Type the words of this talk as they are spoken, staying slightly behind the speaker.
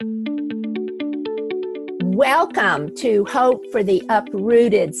Welcome to Hope for the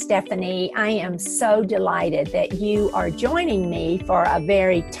Uprooted, Stephanie. I am so delighted that you are joining me for a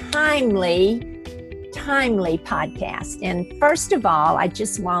very timely podcast. And first of all, I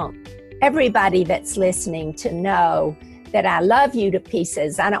just want everybody that's listening to know that I love you to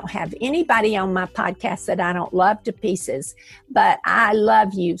pieces. I don't have anybody on my podcast that I don't love to pieces, but I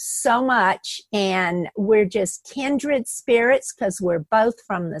love you so much. And we're just kindred spirits because we're both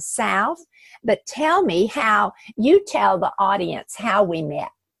from the South. But tell me how, you tell the audience how we met.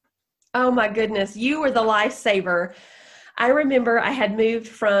 Oh my goodness, you were the lifesaver. I remember I had moved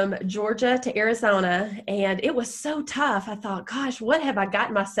from Georgia to Arizona and it was so tough. I thought, gosh, what have I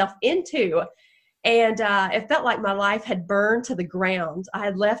gotten myself into? And it felt like my life had burned to the ground. I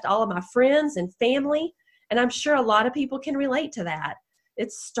had left all of my friends and family, and I'm sure a lot of people can relate to that.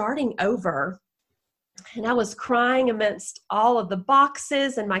 It's starting over. And I was crying amidst all of the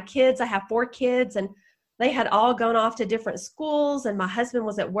boxes and my kids. I have 4 kids, and they had all gone off to different schools, and my husband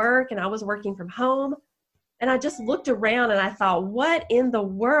was at work, and I was working from home. And I just looked around and I thought, what in the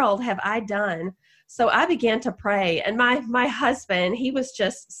world have I done? So I began to pray, and my husband, he was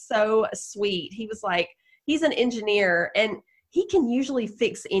just so sweet. He was like, he's an engineer and he can usually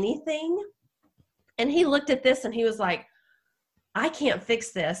fix anything. And he looked at this and he was like, I can't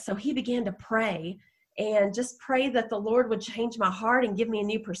fix this. So he began to pray and just pray that the Lord would change my heart and give me a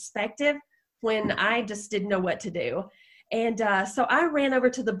new perspective when I just didn't know what to do. And so I ran over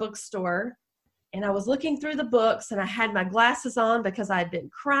to the bookstore and I was looking through the books and I had my glasses on because I had been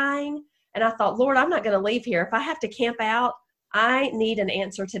crying. And I thought, Lord, I'm not going to leave here. If I have to camp out, I need an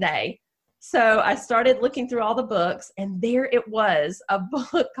answer today. So I started looking through all the books, and there it was, a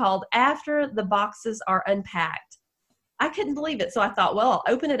book called After the Boxes Are Unpacked. I couldn't believe it. So I thought, well,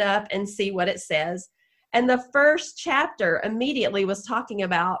 I'll open it up and see what it says. And the first chapter immediately was talking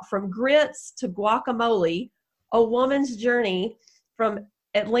about from grits to guacamole, a woman's journey from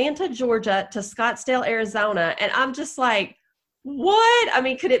Atlanta, Georgia to Scottsdale, Arizona. And I'm just like, what? I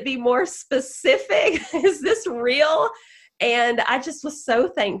mean, could it be more specific? Is this real? And I just was so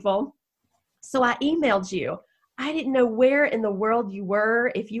thankful. So I emailed you. I didn't know where in the world you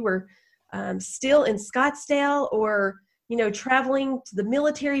were, if you were still in Scottsdale or, traveling to the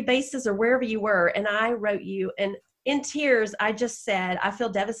military bases or wherever you were. And I wrote you, and in tears, I just said, I feel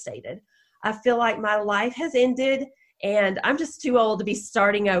devastated. I feel like my life has ended. And I'm just too old to be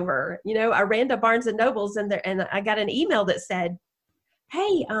starting over. I ran to Barnes and Nobles and I got an email that said,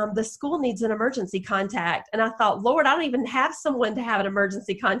 hey, the school needs an emergency contact. And I thought, Lord, I don't even have someone to have an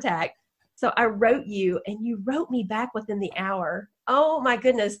emergency contact. So I wrote you and you wrote me back within the hour. Oh my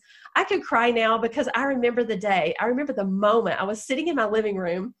goodness. I could cry now because I remember the day. I remember the moment. I was sitting in my living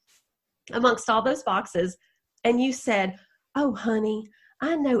room amongst all those boxes and you said, oh, honey,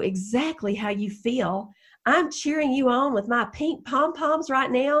 I know exactly how you feel. I'm cheering you on with my pink pom-poms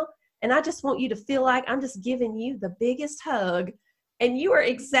right now, and I just want you to feel like I'm just giving you the biggest hug. And you are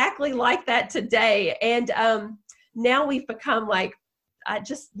exactly like that today. And now we've become like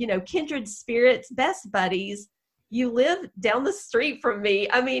kindred spirits, best buddies. You live down the street from me.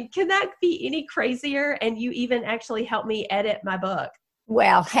 I mean, can that be any crazier? And you even actually helped me edit my book.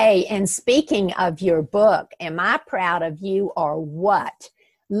 Well, hey, and speaking of your book, am I proud of you or what?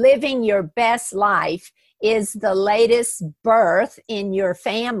 Living Your Best Life is the latest birth in your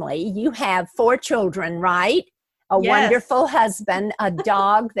family. You have 4 children, right? A Yes. Wonderful husband, a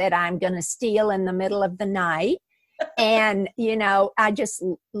dog that I'm going to steal in the middle of the night. And, I just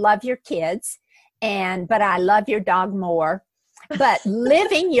love your kids, but I love your dog more. But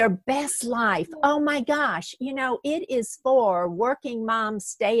living your best life, oh my gosh, it is for working moms,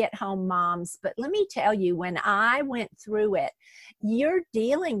 stay-at-home moms. But let me tell you, when I went through it, you're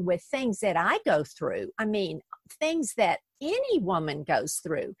dealing with things that I go through. I mean, things that any woman goes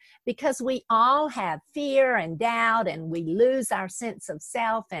through, because we all have fear and doubt and we lose our sense of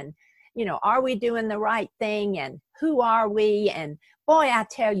self and, are we doing the right thing and who are we? And boy, I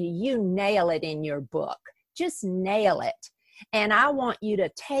tell you, you nail it in your book. Just nail it. And I want you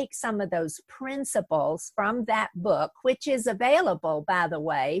to take some of those principles from that book, which is available, by the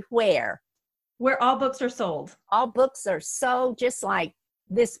way, where? Where all books are sold. All books are sold, just like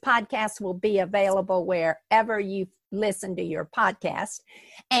this podcast will be available wherever you listen to your podcast.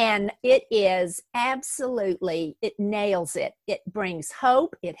 And it is absolutely, it nails it. It brings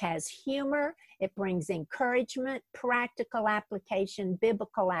hope. It has humor. It brings encouragement, practical application,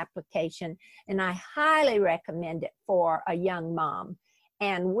 biblical application. And I highly recommend it for a young mom.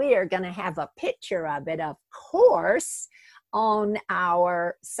 And we're going to have a picture of it, of course, on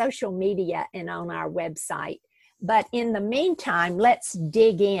our social media and on our website. But in the meantime, let's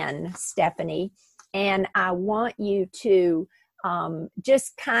dig in, Stephanie. And I want you to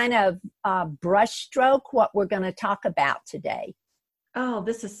just kind of brushstroke what we're going to talk about today. Oh,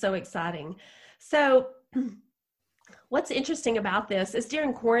 this is so exciting. So what's interesting about this is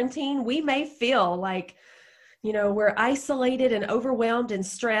during quarantine, we may feel like, we're isolated and overwhelmed and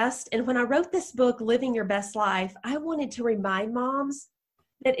stressed. And when I wrote this book, Living Your Best Life, I wanted to remind moms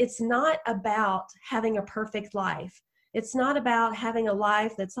that it's not about having a perfect life. It's not about having a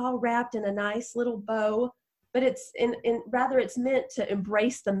life that's all wrapped in a nice little bow, but rather it's meant to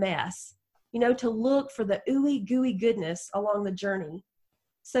embrace the mess, to look for the ooey gooey goodness along the journey.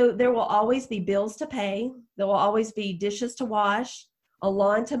 So there will always be bills to pay. There will always be dishes to wash, a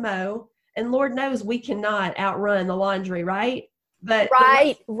lawn to mow, and Lord knows we cannot outrun the laundry, right? But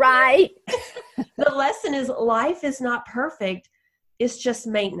right. The lesson is life is not perfect. It's just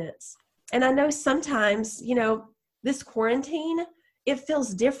maintenance. And I know sometimes, this quarantine, it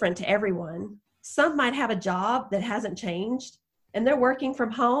feels different to everyone. Some might have a job that hasn't changed and they're working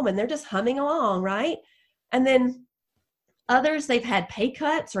from home and they're just humming along, right? And then others, they've had pay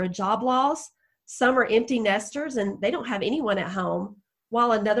cuts or a job loss. Some are empty nesters and they don't have anyone at home,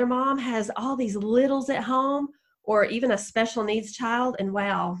 while another mom has all these littles at home or even a special needs child. And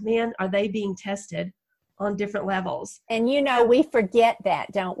wow, man, are they being tested on different levels. And we forget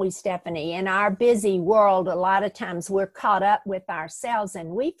that, don't we, Stephanie? In our busy world, a lot of times we're caught up with ourselves and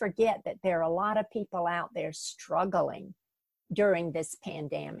we forget that there are a lot of people out there struggling during this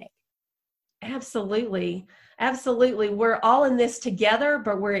pandemic. Absolutely. We're all in this together,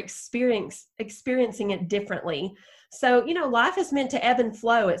 but we're experiencing it differently. So, life is meant to ebb and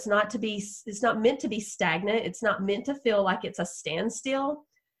flow. It's not meant to be stagnant. It's not meant to feel like it's a standstill.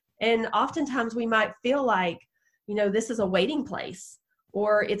 And oftentimes we might feel like, this is a waiting place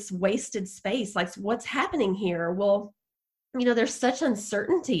or it's wasted space. Like, what's happening here? Well, there's such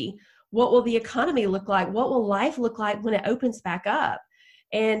uncertainty. What will the economy look like? What will life look like when it opens back up?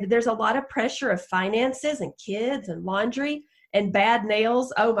 And there's a lot of pressure of finances and kids and laundry and bad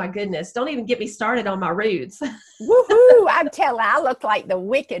nails. Oh my goodness. Don't even get me started on my roots. Woohoo! I look like the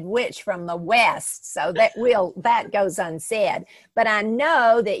Wicked Witch from the West. So that goes unsaid. But I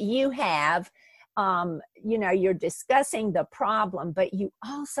know that you have, you're discussing the problem, but you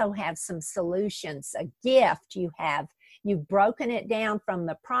also have some solutions, a gift you've broken it down from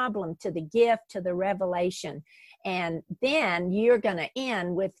the problem to the gift to the revelation. And then you're going to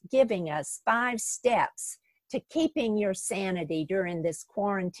end with giving us 5 steps to keeping your sanity during this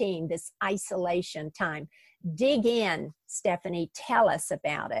quarantine, this isolation time. Dig in, Stephanie. Tell us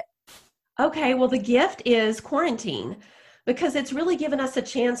about it. Okay, well, the gift is quarantine because it's really given us a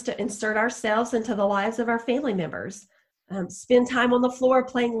chance to insert ourselves into the lives of our family members. Spend time on the floor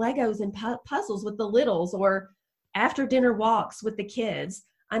playing Legos and puzzles with the littles or after dinner walks with the kids.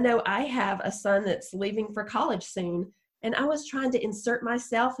 I know I have a son that's leaving for college soon, and I was trying to insert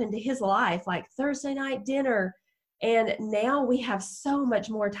myself into his life, like Thursday night dinner. And now we have so much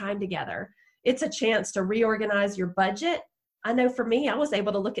more time together. It's a chance to reorganize your budget. I know for me, I was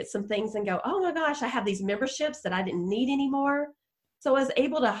able to look at some things and go, oh my gosh, I have these memberships that I didn't need anymore. So I was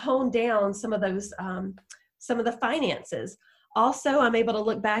able to hone down some of those, some of the finances. Also, I'm able to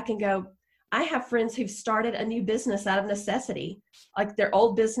look back and go, I have friends who've started a new business out of necessity, like their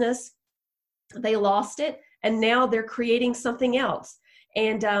old business, they lost it, and now they're creating something else.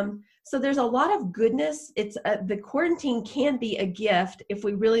 And so there's a lot of goodness. It's the quarantine can be a gift if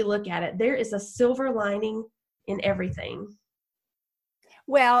we really look at it. There is a silver lining in everything.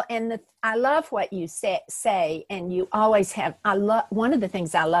 Well, and I love what you say, and you always have. One of the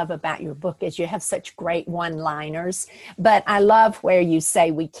things I love about your book is you have such great one-liners. But I love where you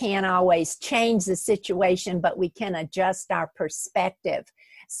say we can't always change the situation, but we can adjust our perspective.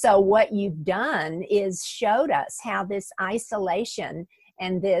 So what you've done is showed us how this isolation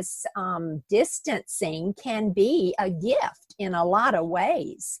and this distancing can be a gift in a lot of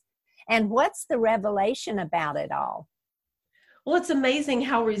ways. And what's the revelation about it all? Well, it's amazing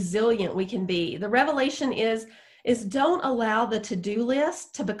how resilient we can be. The revelation is don't allow the to-do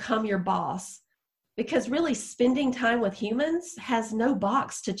list to become your boss, because really spending time with humans has no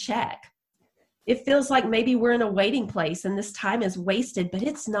box to check. It feels like maybe we're in a waiting place and this time is wasted, but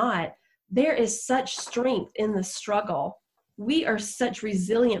it's not. There is such strength in the struggle. We are such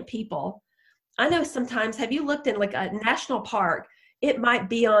resilient people. I know sometimes, have you looked in like a national park? It might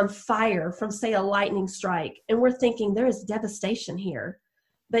be on fire from, say, a lightning strike, and we're thinking there is devastation here.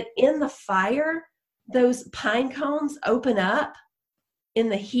 But in the fire, those pine cones open up in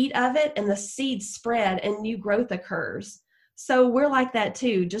the heat of it, and the seeds spread, and new growth occurs. So we're like that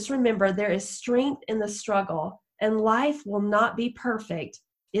too. Just remember, there is strength in the struggle, and life will not be perfect.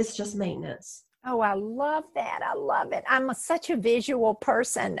 It's just maintenance. Oh, I love that. I love it. Such a visual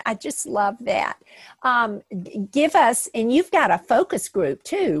person. I just love that. Give us, and you've got a focus group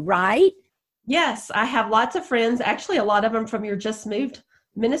too, right? Yes, I have lots of friends, actually a lot of them from your Just Moved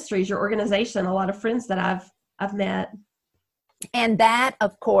Ministries, your organization, a lot of friends that I've met. And that,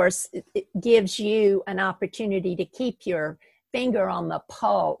 of course, it gives you an opportunity to keep your finger on the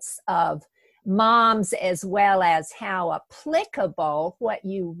pulse of moms, as well as how applicable what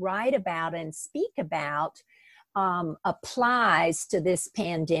you write about and speak about applies to this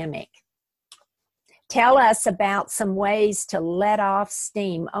pandemic. Tell us about some ways to let off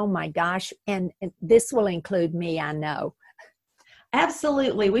steam. Oh my gosh. And this will include me, I know.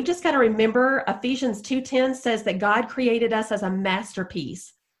 Absolutely. We've just got to remember Ephesians 2:10 says that God created us as a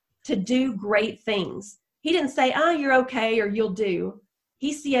masterpiece to do great things. He didn't say, "Oh, you're okay," or "you'll do."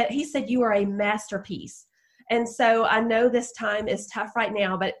 He said you are a masterpiece. And so I know this time is tough right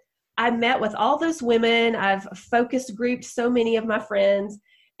now, but I met with all those women. I've focus grouped so many of my friends,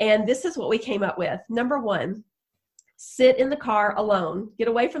 and this is what we came up with. Number one, sit in the car alone, get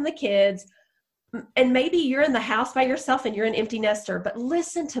away from the kids. And maybe you're in the house by yourself and you're an empty nester, but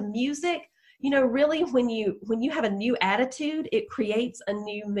listen to music. Really when you have a new attitude, it creates a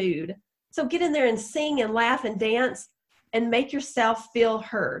new mood. So get in there and sing and laugh and dance and make yourself feel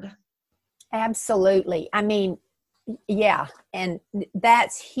heard. Absolutely. I mean, yeah. And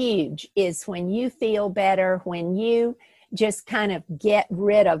that's huge, is when you feel better, when you just kind of get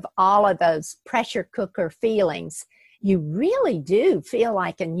rid of all of those pressure cooker feelings, you really do feel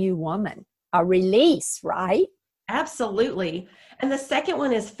like a new woman. A release, right? Absolutely. And the second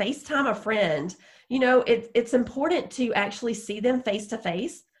one is FaceTime a friend. It's important to actually see them face to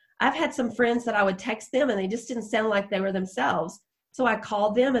face. I've had some friends that I would text them and they just didn't sound like they were themselves. So I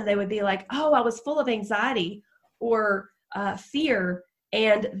called them and they would be like, "Oh, I was full of anxiety or fear."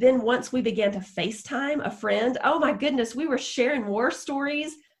 And then once we began to FaceTime a friend, oh my goodness, we were sharing war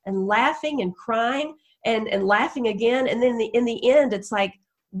stories and laughing and crying and laughing again. And then in the end, it's like,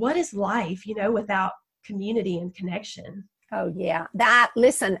 what is life, without community and connection? Oh, yeah.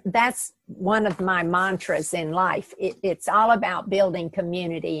 Listen, that's one of my mantras in life. It's all about building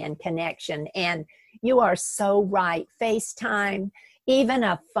community and connection. And you are so right. FaceTime, even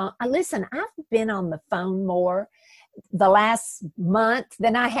a phone. Listen, I've been on the phone more the last month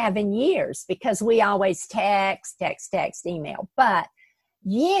than I have in years, because we always text, email. But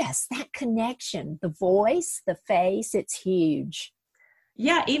yes, that connection, the voice, the face, it's huge.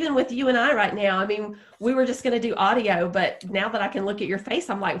 Yeah, even with you and I right now, I mean, we were just going to do audio, but now that I can look at your face,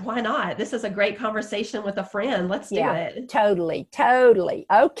 I'm like, why not? This is a great conversation with a friend. Let's do it. Totally.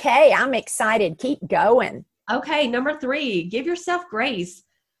 Okay, I'm excited. Keep going. Okay, number 3, give yourself grace.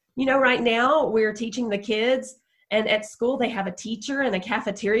 Right now we're teaching the kids, and at school they have a teacher and a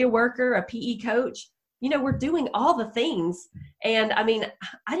cafeteria worker, a PE coach. We're doing all the things. And I mean,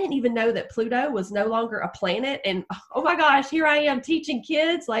 I didn't even know that Pluto was no longer a planet. And oh my gosh, here I am teaching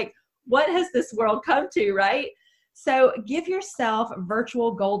kids. Like, what has this world come to, right? So give yourself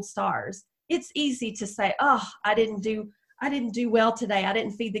virtual gold stars. It's easy to say, "Oh, I didn't do well today. I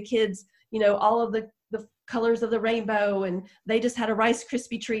didn't feed the kids, all of the colors of the rainbow, and they just had a Rice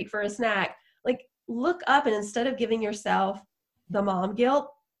Krispie treat for a snack." Like, look up, and instead of giving yourself the mom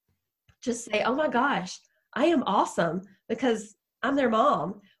guilt, just say, "Oh my gosh, I am awesome because I'm their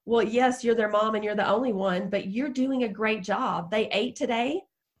mom." Well, yes, you're their mom and you're the only one, but you're doing a great job. They ate today.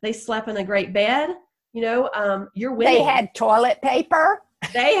 They slept in a great bed. You're winning. They had toilet paper.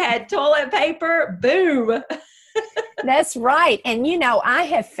 They had toilet paper. Boom. That's right. And, I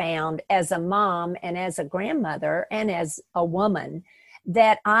have found as a mom and as a grandmother and as a woman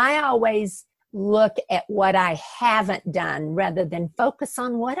that I always look at what I haven't done rather than focus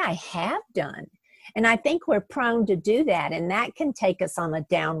on what I have done. And I think we're prone to do that, and that can take us on a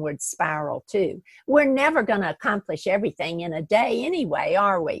downward spiral too. We're never going to accomplish everything in a day anyway,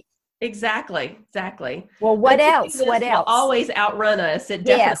 are we? Exactly. Well, what else? Will always outrun us. It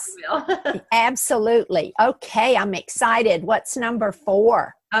definitely will. Absolutely. Okay, I'm excited. What's number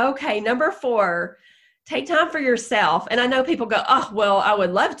 4? Okay, number 4. Take time for yourself. And I know people go, "Oh, well, I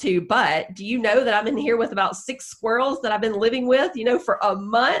would love to, but do you know that I'm in here with about 6 squirrels that I've been living with, for a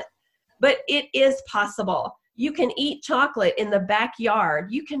month?" But it is possible. You can eat chocolate in the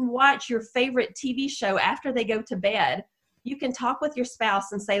backyard. You can watch your favorite TV show after they go to bed. You can talk with your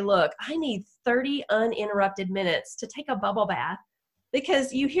spouse and say, "Look, I need 30 uninterrupted minutes to take a bubble bath."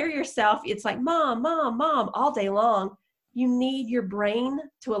 Because you hear yourself, it's like, "Mom, mom, mom," all day long. You need your brain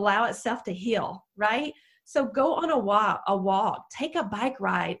to allow itself to heal, right? So go on a walk, take a bike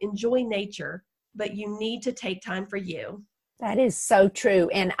ride, enjoy nature, but you need to take time for you. That is so true.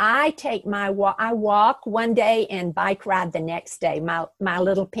 And I take I walk one day and bike ride the next day, my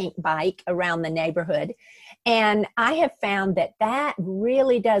little pink bike around the neighborhood. And I have found that that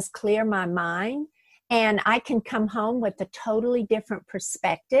really does clear my mind. And I can come home with a totally different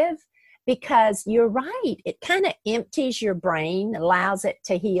perspective because you're right. It kind of empties your brain, allows it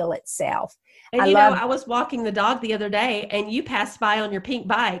to heal itself. And I was walking the dog the other day and you passed by on your pink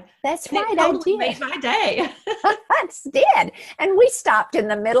bike. That's and right. It totally I did. made my day. Did. And we stopped in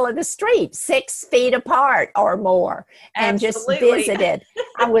the middle of the street, 6 feet apart or more, and Absolutely. just visited.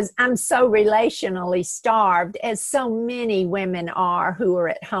 I'm so relationally starved, as so many women are who are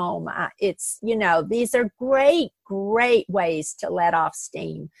at home. These are great ways to let off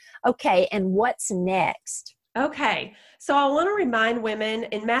steam. Okay. And what's next? Okay, so I want to remind women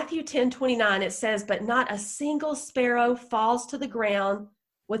in Matthew 10:29, it says, but not a single sparrow falls to the ground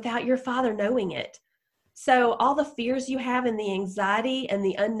without your Father knowing it. So all the fears you have and the anxiety and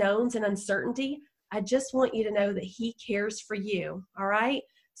the unknowns and uncertainty, I just want you to know that He cares for you, all right?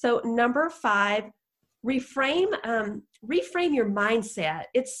 So number 5, reframe your mindset.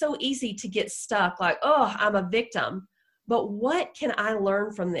 It's so easy to get stuck like, oh, I'm a victim. But what can I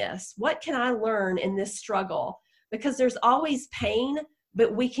learn from this? What can I learn in this struggle? Because there's always pain,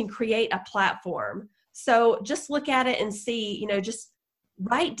 but we can create a platform. So just look at it and see, just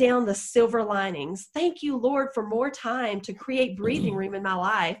write down the silver linings. Thank you, Lord, for more time to create breathing room in my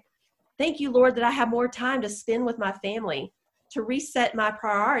life. Thank you, Lord, that I have more time to spend with my family, to reset my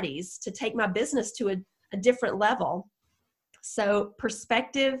priorities, to take my business to a different level. So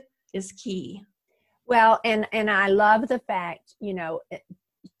perspective is key. Well, and I love the fact,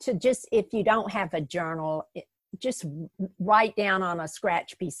 to just, if you don't have a journal, just write down on a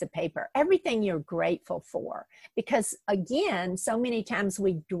scratch piece of paper everything you're grateful for. Because again, so many times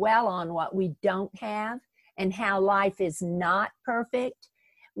we dwell on what we don't have and how life is not perfect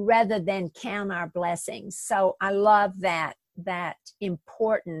rather than count our blessings. So I love that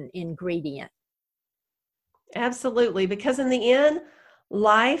important ingredient. Absolutely. Because in the end,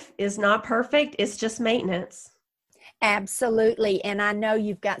 life is not perfect. It's just maintenance. Absolutely. And I know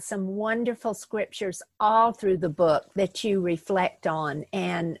you've got some wonderful scriptures all through the book that you reflect on,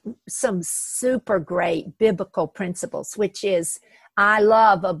 and some super great biblical principles, which is, I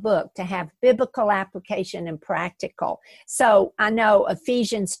love a book to have biblical application and practical. So I know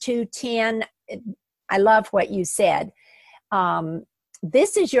Ephesians 2:10, I love what you said.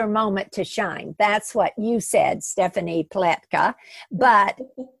 This is your moment to shine. That's what you said, Stephanie Pletka. But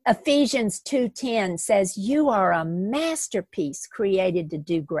Ephesians 2:10 says, you are a masterpiece created to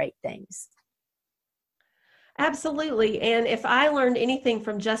do great things. Absolutely. And if I learned anything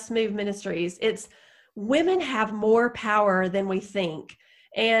from Just Move Ministries, it's women have more power than we think.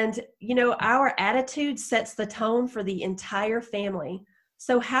 And, our attitude sets the tone for the entire family.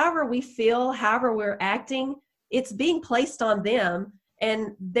 So however we feel, however we're acting, it's being placed on them.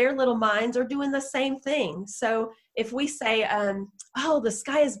 And their little minds are doing the same thing. So if we say, oh, the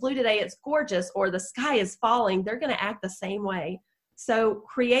sky is blue today, it's gorgeous, or the sky is falling, they're going to act the same way. So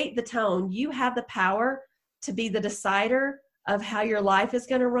create the tone. You have the power to be the decider of how your life is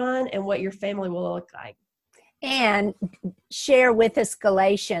going to run and what your family will look like. And share with us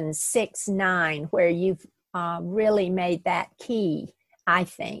Galatians 6:9, where you've really made that key, I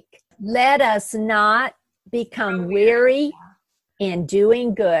think. Let us not become weary in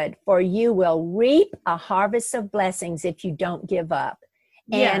doing good, for you will reap a harvest of blessings if you don't give up.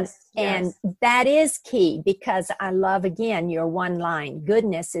 And that is key, because I love, again, your one line,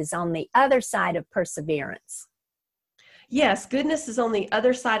 goodness is on the other side of perseverance. Yes, goodness is on the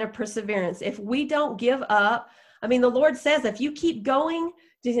other side of perseverance. If we don't give up, the Lord says, if you keep going,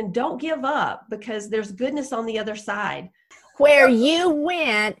 don't give up, because there's goodness on the other side. Where you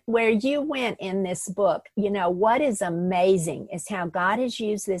went in this book, what is amazing is how God has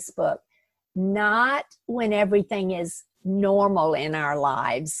used this book, not when everything is normal in our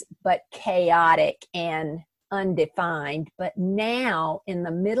lives, but chaotic and undefined. But now, in the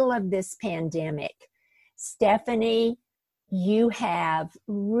middle of this pandemic, Stephanie, you have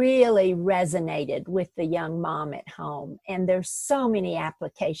really resonated with the young mom at home. And there's so many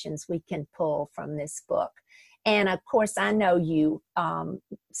applications we can pull from this book. And of course, I know you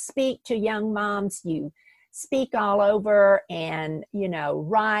speak to young moms, you speak all over and,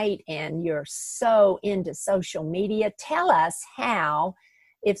 write, and you're so into social media. Tell us how,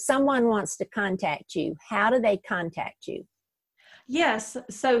 if someone wants to contact you, how do they contact you? Yes.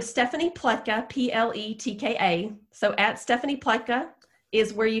 So Stephanie Pletka, Pletka. So at Stephanie Pletka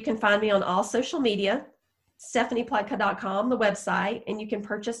is where you can find me on all social media, stephaniepletka.com, the website, and you can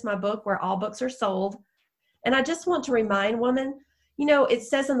purchase my book where all books are sold. And I just want to remind women, you know, it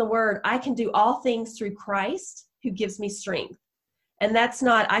says in the word, I can do all things through Christ who gives me strength. And that's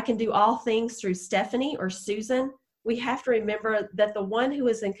not, I can do all things through Stephanie or Susan. We have to remember that the one who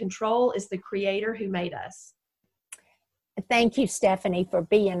is in control is the Creator who made us. Thank you, Stephanie, for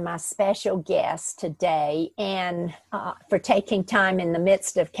being my special guest today and for taking time in the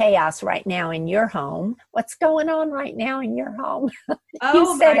midst of chaos right now in your home. What's going on right now in your home?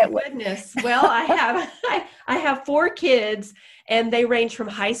 Oh, my goodness. Well, I have 4 kids, and they range from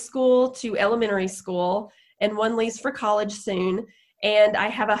high school to elementary school, and one leaves for college soon. And I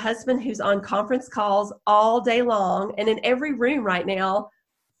have a husband who's on conference calls all day long, and in every room right now,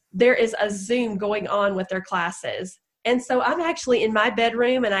 there is a Zoom going on with their classes. And so I'm actually in my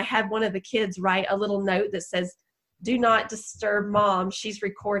bedroom, and I had one of the kids write a little note that says, "Do not disturb mom, she's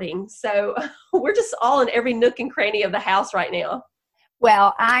recording." So we're just all in every nook and cranny of the house right now.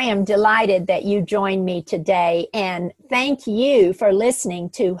 Well, I am delighted that you joined me today, and thank you for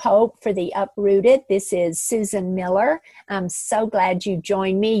listening to Hope for the Uprooted. This is Susan Miller. I'm so glad you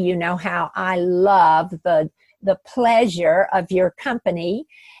joined me. You know how I love the pleasure of your company,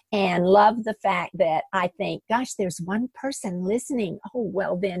 and love the fact that I think, gosh, there's one person listening. Oh,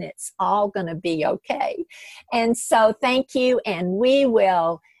 well, then it's all going to be okay. And so thank you, and we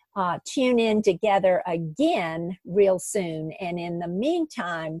will tune in together again real soon. And in the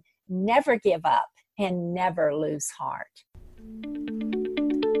meantime, never give up and never lose heart.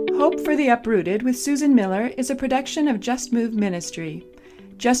 Hope for the Uprooted with Susan Miller is a production of Just Move Ministry.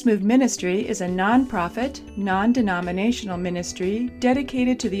 Just Move Ministry is a nonprofit, non-denominational ministry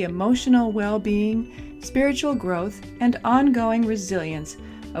dedicated to the emotional well-being, spiritual growth, and ongoing resilience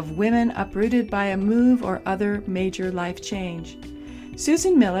of women uprooted by a move or other major life change.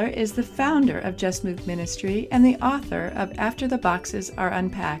 Susan Miller is the founder of Just Move Ministry and the author of After the Boxes Are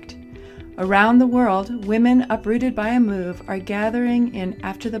Unpacked. Around the world, women uprooted by a move are gathering in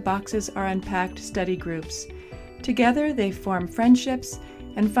After the Boxes Are Unpacked study groups. Together, they form friendships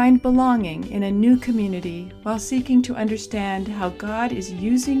and find belonging in a new community while seeking to understand how God is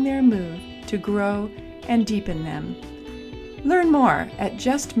using their move to grow and deepen them. Learn more at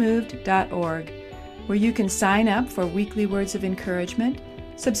justmoved.org, where you can sign up for weekly words of encouragement,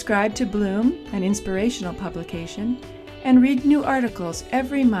 subscribe to Bloom, an inspirational publication, and read new articles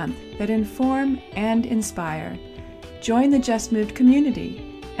every month that inform and inspire. Join the Just Moved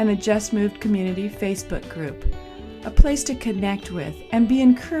community and the Just Moved Community Facebook group, a place to connect with and be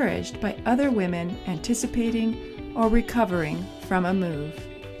encouraged by other women anticipating or recovering from a move.